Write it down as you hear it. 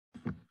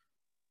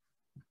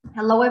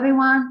Hello,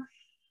 everyone.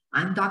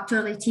 I'm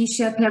Dr.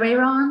 Leticia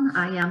Pereiron.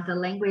 I am the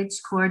language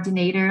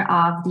coordinator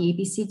of the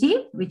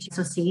ABCD, which is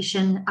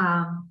Association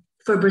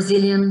for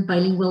Brazilian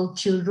Bilingual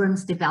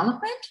Children's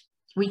Development.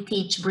 We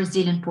teach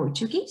Brazilian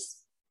Portuguese.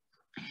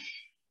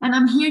 And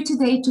I'm here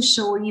today to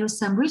show you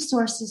some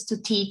resources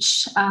to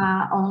teach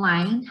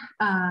online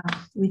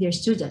with your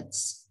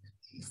students.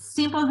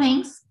 Simple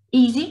things,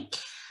 easy.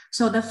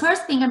 So the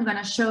first thing I'm going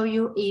to show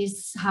you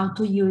is how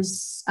to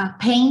use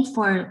Paint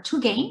for 2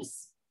 games.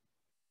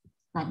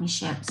 Let me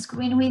share the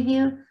screen with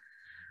you.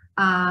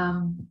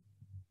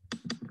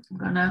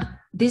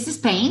 This is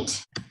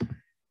Paint,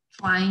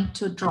 trying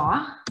to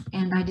draw,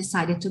 and I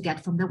decided to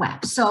get from the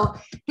web. So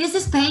this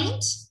is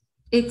Paint.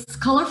 It's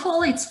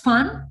colorful, it's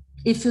fun.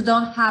 If you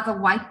don't have a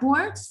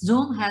whiteboard,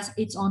 Zoom has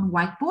its own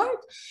whiteboard.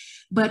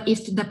 But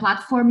if the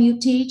platform you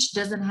teach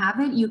doesn't have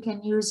it, you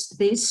can use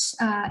this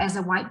as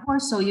a whiteboard.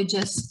 So you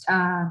just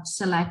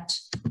select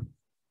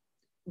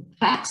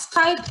text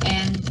type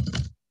and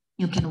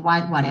you can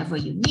write whatever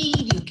you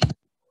need.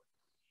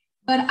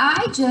 But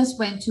I just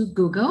went to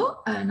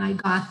Google and I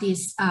got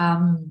this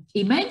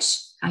image.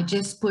 I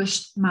just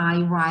pushed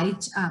my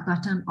right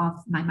button of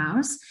my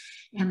mouse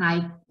and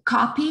I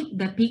copied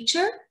the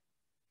picture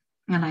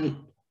and I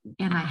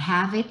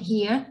have it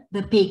here,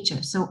 the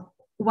picture. So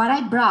what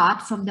I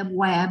brought from the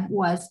web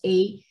was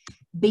a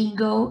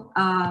bingo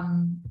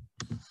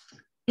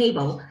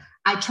table.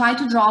 I tried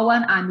to draw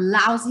one. I'm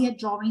lousy at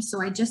drawing,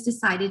 so I just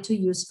decided to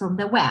use from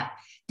the web.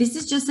 This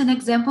is just an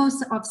example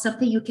of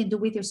something you can do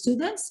with your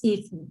students.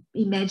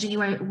 Imagine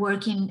you are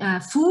working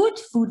food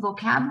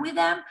vocab with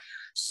them.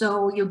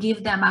 So you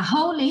give them a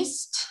whole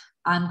list.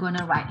 I'm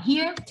gonna write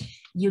here.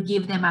 You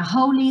give them a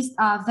whole list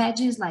of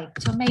veggies like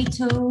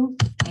tomato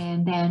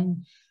and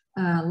then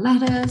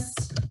lettuce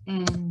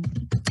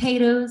and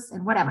potatoes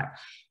and whatever.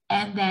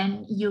 And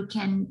then you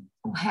can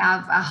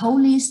have a whole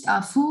list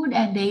of food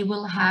and they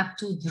will have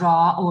to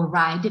draw or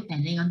write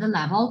depending on the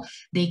level.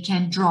 They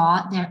can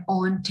draw their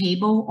own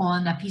table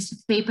on a piece of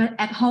paper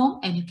at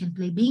home and you can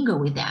play bingo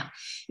with them.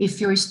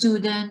 If your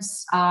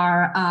students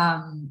are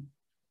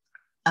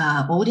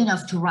old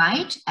enough to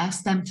write,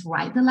 ask them to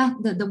write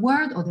the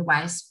word,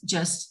 otherwise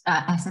just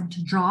ask them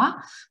to draw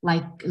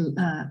like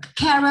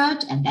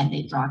carrot and then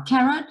they draw a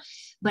carrot.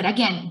 But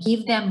again,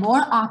 give them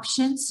more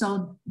options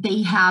so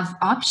they have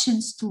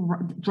options to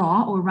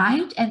draw or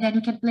write, and then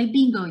you can play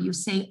bingo. You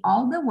say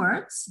all the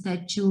words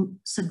that you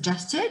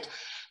suggested,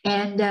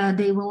 and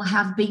they will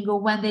have bingo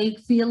when they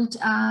filled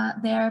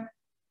their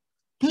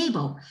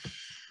table.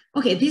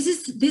 Okay,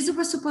 this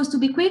was supposed to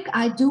be quick.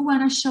 I do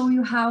want to show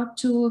you how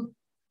to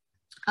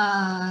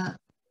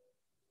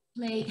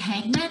play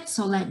hangman.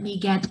 So let me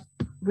get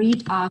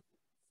rid of,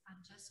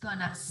 I'm just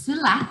gonna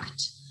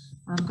select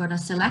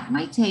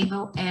my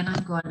table and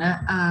I'm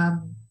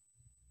gonna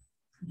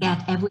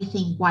get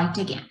everything white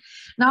again.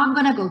 Now I'm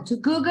gonna go to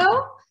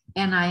Google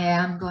and I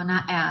am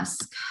gonna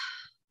ask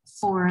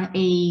for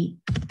a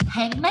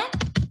hangman.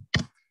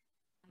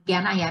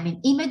 Again, I am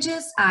in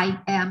images. I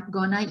am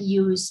gonna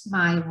use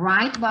my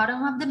right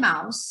button of the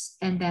mouse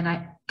and then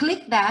I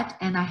click that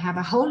and I have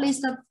a whole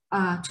list of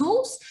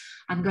tools.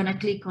 I'm gonna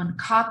click on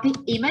copy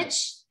image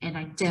and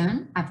I've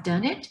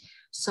done it.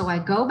 So I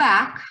go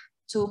back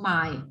to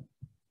my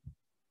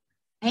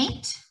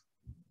Paint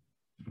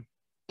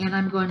and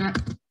I'm gonna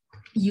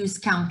use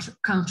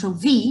Ctrl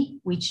V,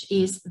 which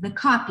is the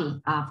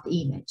copy of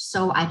the image.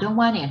 So I don't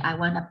want it, I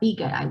want a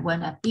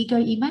bigger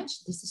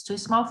image. This is too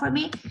small for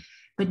me,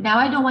 but now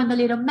I don't want the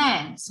little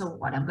man. So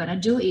what I'm gonna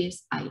do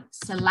is I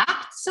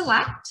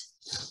select,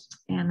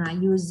 and I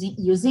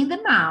using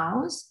the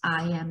mouse,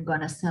 I am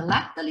gonna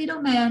select the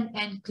little man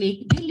and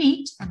click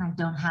delete, and I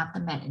don't have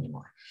the man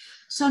anymore.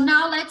 So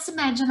now let's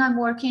imagine I'm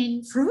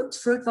working fruit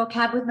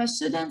vocab with my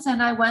students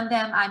and I want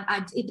them,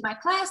 I did my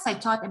class, I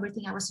taught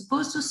everything I was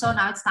supposed to. So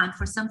now it's time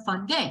for some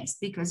fun games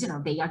because, you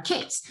know, they are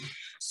kids.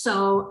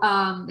 So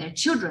they're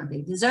children,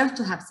 they deserve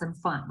to have some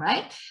fun,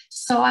 right?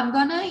 So I'm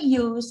gonna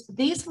use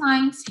these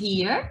lines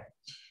here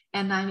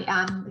and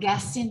I'm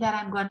guessing that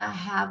I'm gonna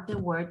have the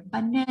word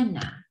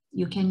banana.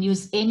 You can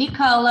use any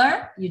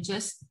color, you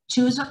just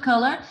choose a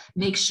color.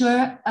 Make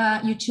sure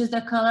you choose the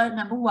color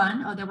number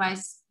 1,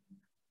 otherwise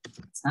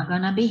it's not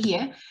gonna be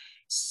here.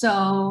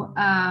 So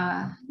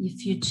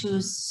if you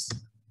choose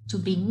to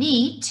be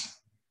neat,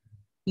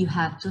 you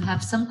have to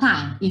have some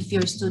time. If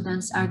your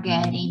students are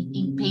getting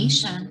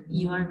impatient,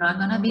 you are not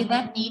gonna be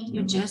that neat.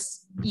 You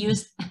just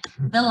use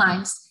the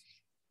lines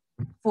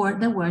for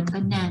the word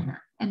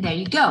banana. And there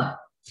you go.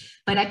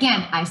 But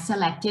again, I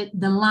selected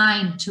the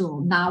line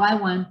tool. Now I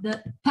want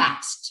the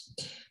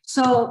text.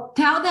 So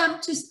tell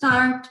them to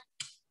start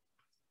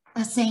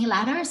saying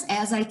letters.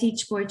 As I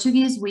teach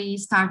Portuguese, we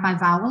start by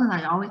vowel, and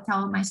I always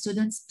tell my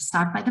students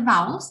start by the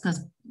vowels because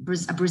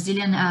a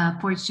Brazilian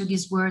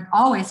Portuguese word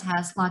always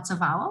has lots of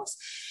vowels.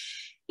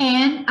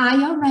 And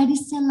I already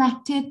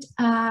selected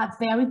a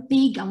very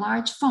big, a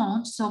large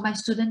font so my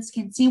students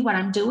can see what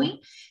I'm doing.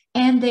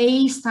 And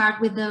they start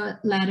with the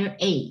letter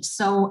A.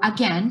 So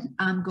again,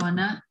 I'm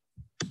gonna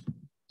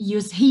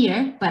use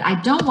here, but I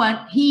don't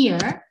want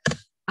here.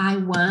 I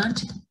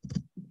want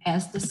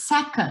as the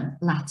second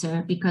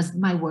letter because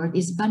my word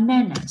is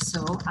banana. So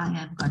I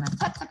am gonna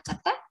tap, tap,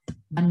 tap, tap,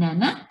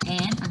 banana,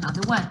 and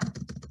another one,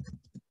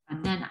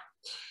 banana.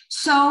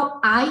 So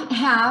I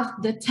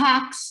have the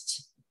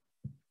text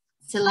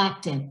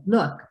selected.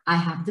 Look, I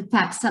have the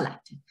text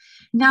selected.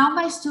 Now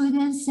my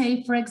students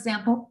say, for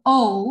example,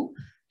 O,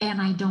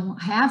 and I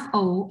don't have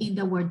O in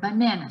the word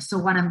banana. So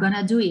what I'm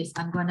gonna do is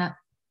I'm gonna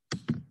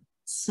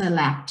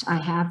select, I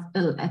have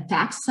a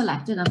text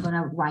selected, I'm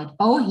gonna write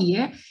O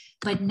here,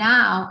 but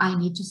now I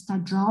need to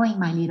start drawing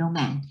my little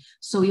man.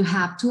 So you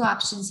have two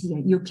options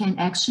here. You can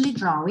actually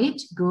draw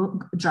it, go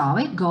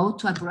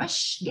to a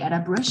brush, get a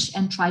brush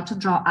and try to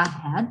draw a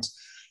head.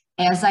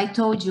 As I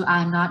told you,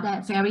 I'm not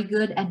that very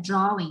good at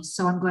drawing,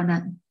 so I'm gonna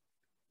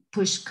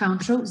push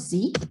Ctrl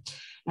Z,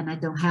 and I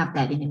don't have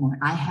that anymore.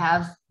 I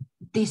have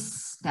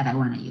this that I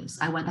wanna use.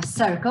 I want a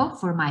circle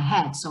for my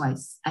head, so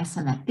I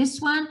select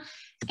this one,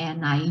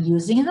 and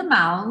using the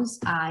mouse,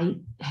 I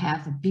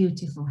have a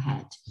beautiful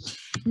head.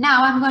 Now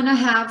I'm gonna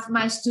have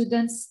my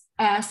students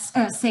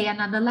say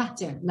another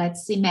letter.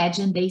 Let's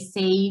imagine they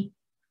say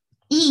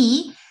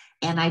E,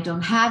 and I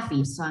don't have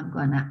E, so I'm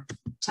gonna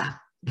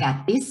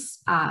get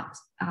this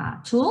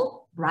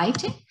tool,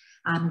 write it.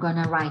 I'm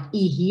gonna write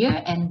E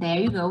here, and there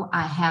you go.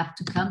 I have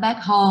to come back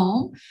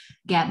home,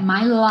 get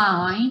my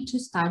line to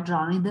start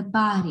drawing the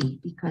body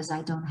because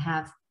I don't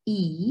have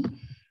E.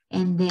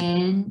 And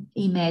then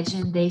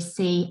imagine they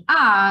say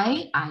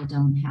I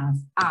don't have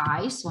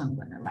I, so I'm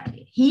gonna write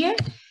it here.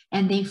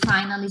 And they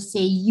finally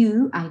say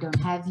U, I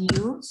don't have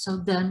U, so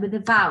done with the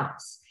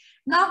vowels.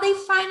 Now they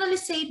finally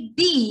say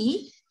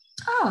B.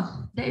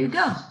 Oh, there you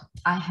go.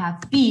 I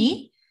have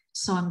B,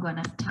 so I'm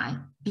gonna type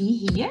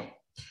B here.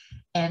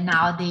 And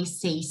now they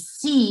say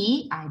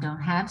C, I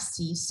don't have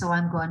C, so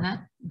I'm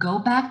gonna go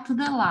back to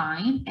the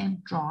line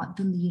and draw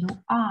the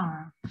little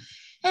R.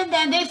 And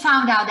then they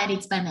found out that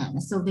it's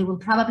banana, so they will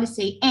probably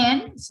say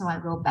N, so I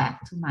go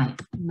back to my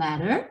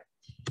letter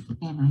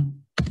and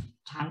I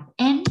type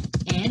N,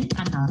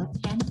 another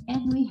N,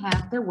 and we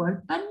have the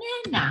word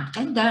banana,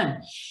 and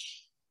done.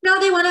 Now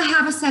they wanna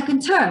have a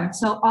second turn,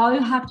 so all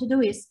you have to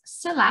do is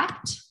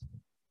select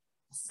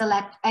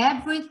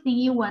everything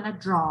you want to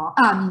draw,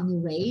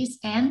 erase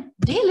and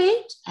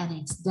delete, and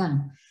it's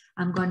done.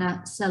 I'm going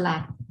to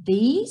select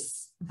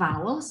these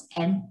vowels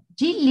and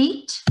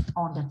delete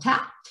on the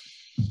top.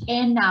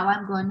 And now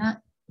I'm going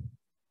to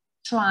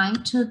try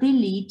to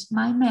delete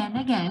my man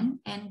again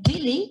and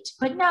delete,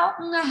 but now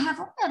I have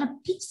only a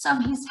piece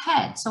of his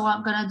head. So what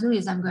I'm going to do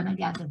is I'm going to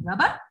get the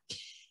rubber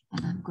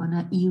and I'm going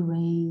to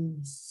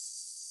erase.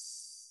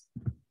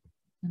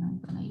 And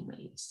I'm gonna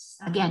erase.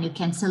 Again, you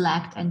can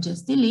select and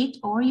just delete,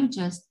 or you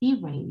just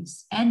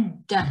erase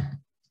and done.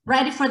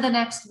 Ready for the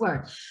next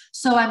word.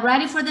 So I'm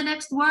ready for the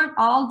next word.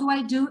 All do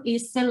I do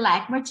is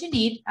select what you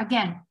need.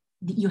 Again,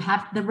 you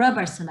have the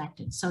rubber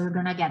selected. So you're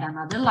gonna get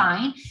another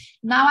line.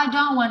 Now I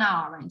don't want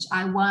orange,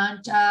 I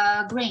want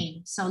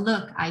green. So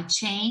look, I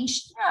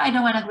changed, no, I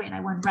don't want a green, I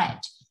want red.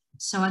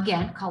 So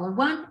again, color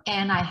one,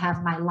 and I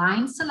have my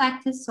line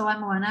selected. So I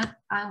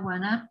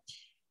wanna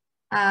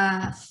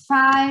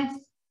 5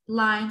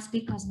 lines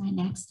because my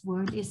next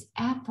word is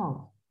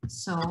apple.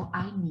 So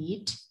I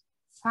need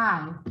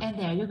 5, and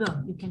there you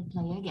go. You can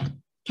play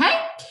again. Okay.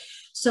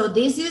 So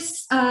this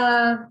is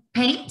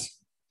paint.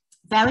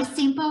 Very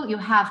simple. You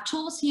have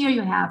tools here.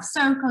 You have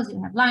circles.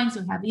 You have lines.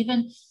 You have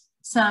even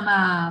some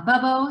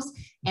bubbles,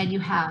 and you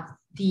have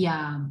the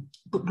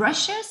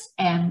brushes,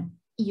 and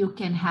you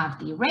can have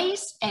the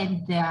erase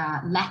and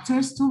the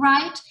letters to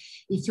write.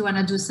 If you want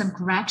to do some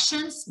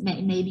corrections,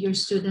 maybe your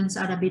students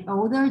are a bit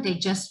older, they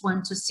just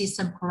want to see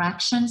some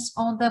corrections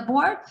on the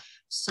board.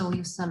 So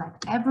you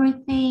select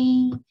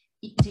everything,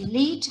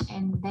 delete,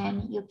 and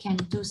then you can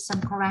do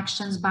some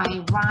corrections by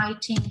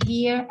writing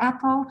here,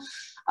 apple.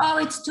 Oh,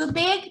 it's too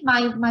big,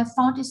 my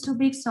font is too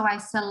big, so I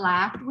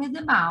select with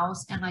the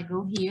mouse and I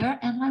go here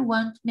and I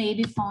want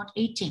maybe font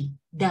 18.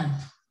 Done.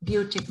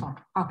 Beautiful.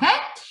 Okay?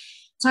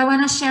 So I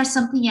want to share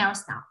something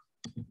else now.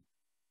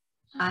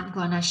 I'm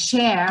going to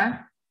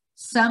share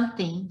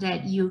something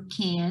that you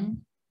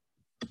can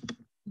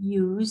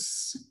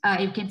use,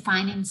 you can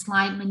find in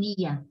Slide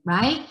Mania,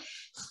 right?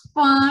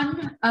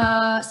 Fun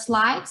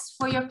slides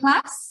for your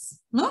class.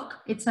 Look,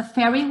 it's a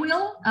ferry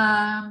wheel,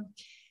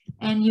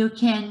 and you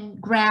can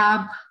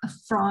grab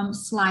from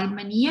Slide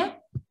Mania.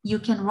 You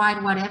can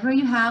write whatever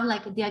you have,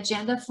 like the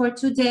agenda for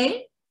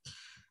today.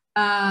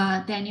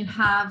 Then you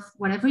have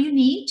whatever you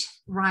need,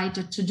 write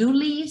a to-do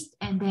list,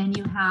 and then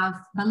you have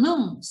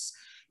balloons.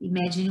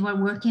 Imagine you are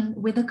working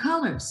with the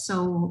colors,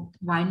 so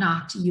why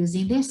not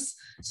using this?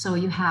 So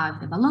you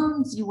have the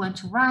balloons, you want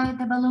to write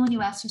the balloon,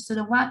 you ask your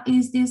student, what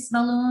is this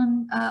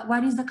balloon?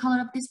 What is the color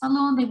of this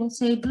balloon? They will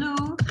say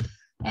blue.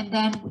 And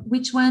then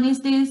which one is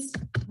this?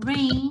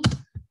 Green.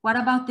 What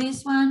about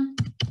this one?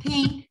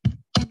 Pink.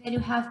 And then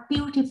you have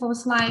beautiful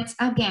slides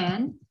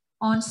again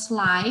on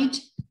Slide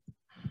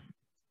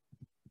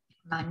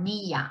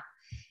Mania.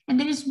 And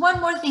there is one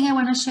more thing I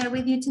want to share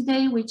with you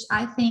today, which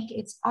I think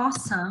it's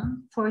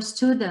awesome for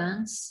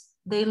students.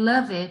 They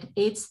love it.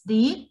 It's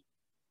the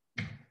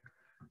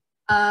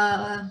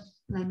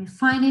Let me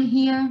find it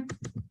here.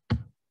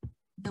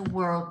 The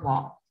World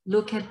Wall.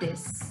 Look at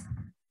this.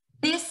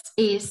 This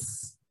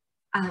is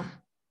a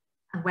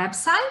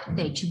website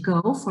that you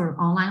go for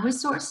online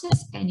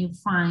resources and you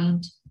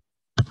find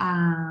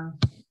a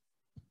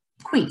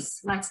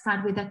quiz. Let's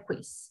start with a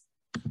quiz.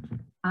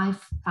 I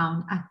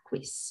found a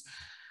quiz.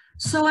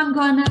 So I'm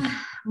gonna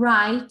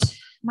write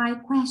my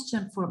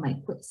question for my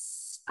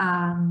quiz.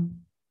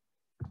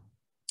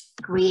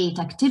 Create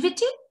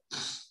activity.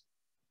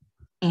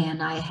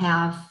 And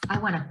I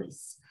want a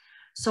quiz.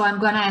 So I'm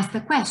gonna ask the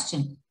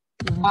question.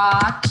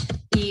 What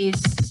is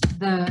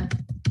the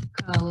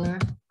color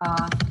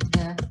of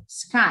the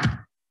sky?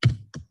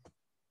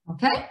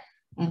 Okay,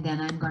 and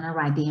then I'm gonna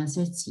write the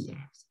answers here.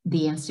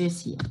 The answer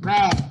is here: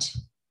 red,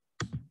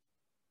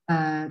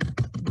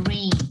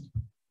 green,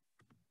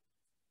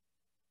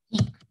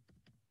 pink,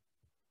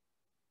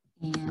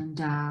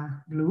 and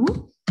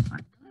blue,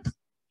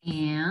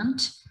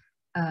 and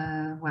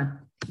what?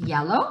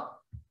 Yellow,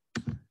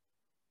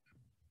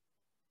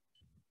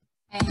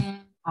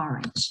 and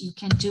orange. You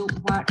can do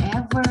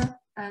whatever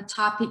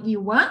topic you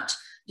want.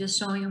 Just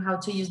showing you how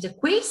to use the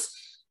quiz.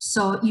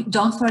 So you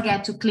don't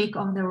forget to click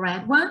on the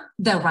red one,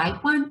 the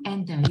right one,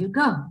 and there you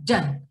go,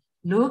 done.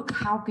 Look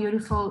how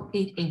beautiful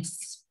it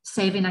is.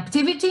 Saving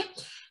activity.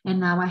 And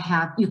now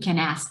you can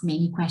ask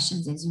many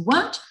questions as you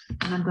want.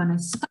 And I'm gonna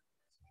start.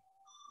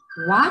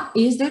 What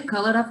is the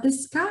color of the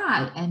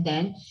sky? And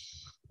then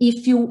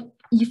if you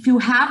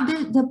have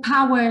the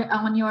power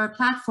on your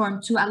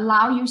platform to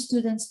allow your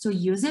students to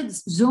use it,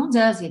 Zoom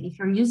does it. If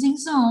you're using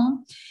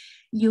Zoom,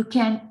 you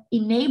can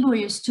enable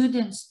your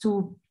students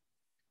to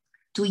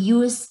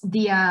use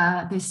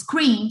the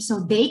screen so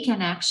they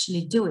can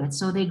actually do it.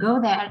 So they go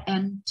there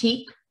and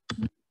tick,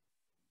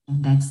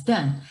 and that's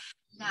done.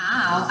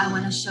 Now I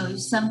want to show you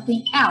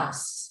something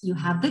else. You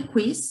have the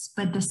quiz,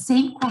 but the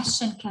same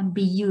question can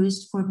be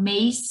used for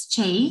maze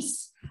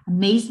chase.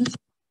 Maze, look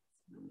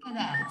at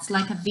that. It's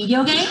like a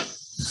video game.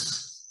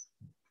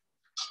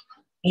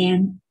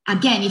 And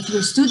again, if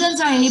your students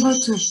are able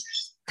to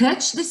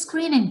touch the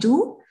screen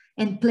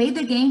and play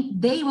the game,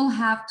 they will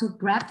have to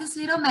grab this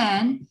little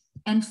man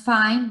and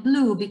find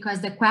blue,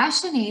 because the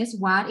question is,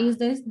 what is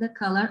the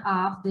color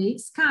of the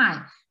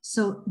sky?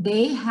 So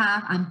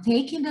I'm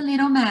taking the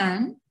little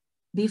man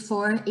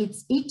before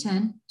it's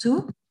eaten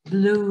to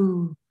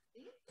blue.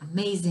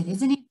 Amazing,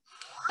 isn't it?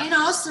 And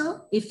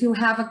also, if you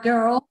have a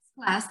girl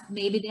class,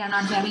 maybe they are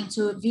not very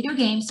into video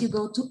games, you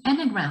go to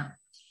anagram,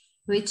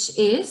 which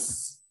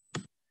is,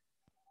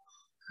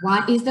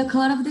 what is the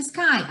color of the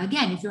sky?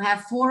 Again, if you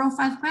have 4 or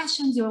 5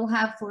 questions, you will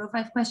have 4 or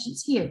 5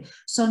 questions here.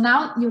 So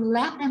now you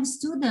let them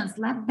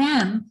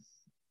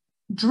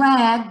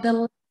drag the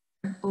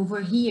letter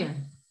over here.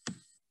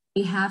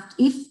 They have,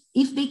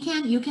 if they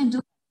can, you can do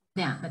it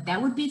for them, but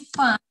that would be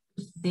fun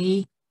if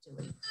they do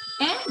it.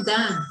 And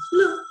done.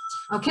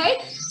 Okay,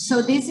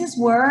 so this is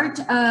Word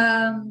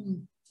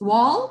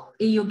Wall.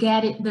 You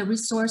get it, the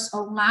resource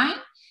online.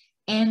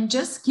 And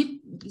just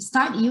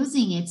start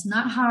using it. It's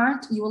not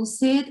hard. You will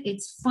see it.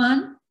 It's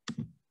fun.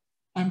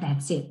 And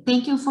that's it.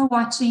 Thank you for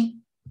watching.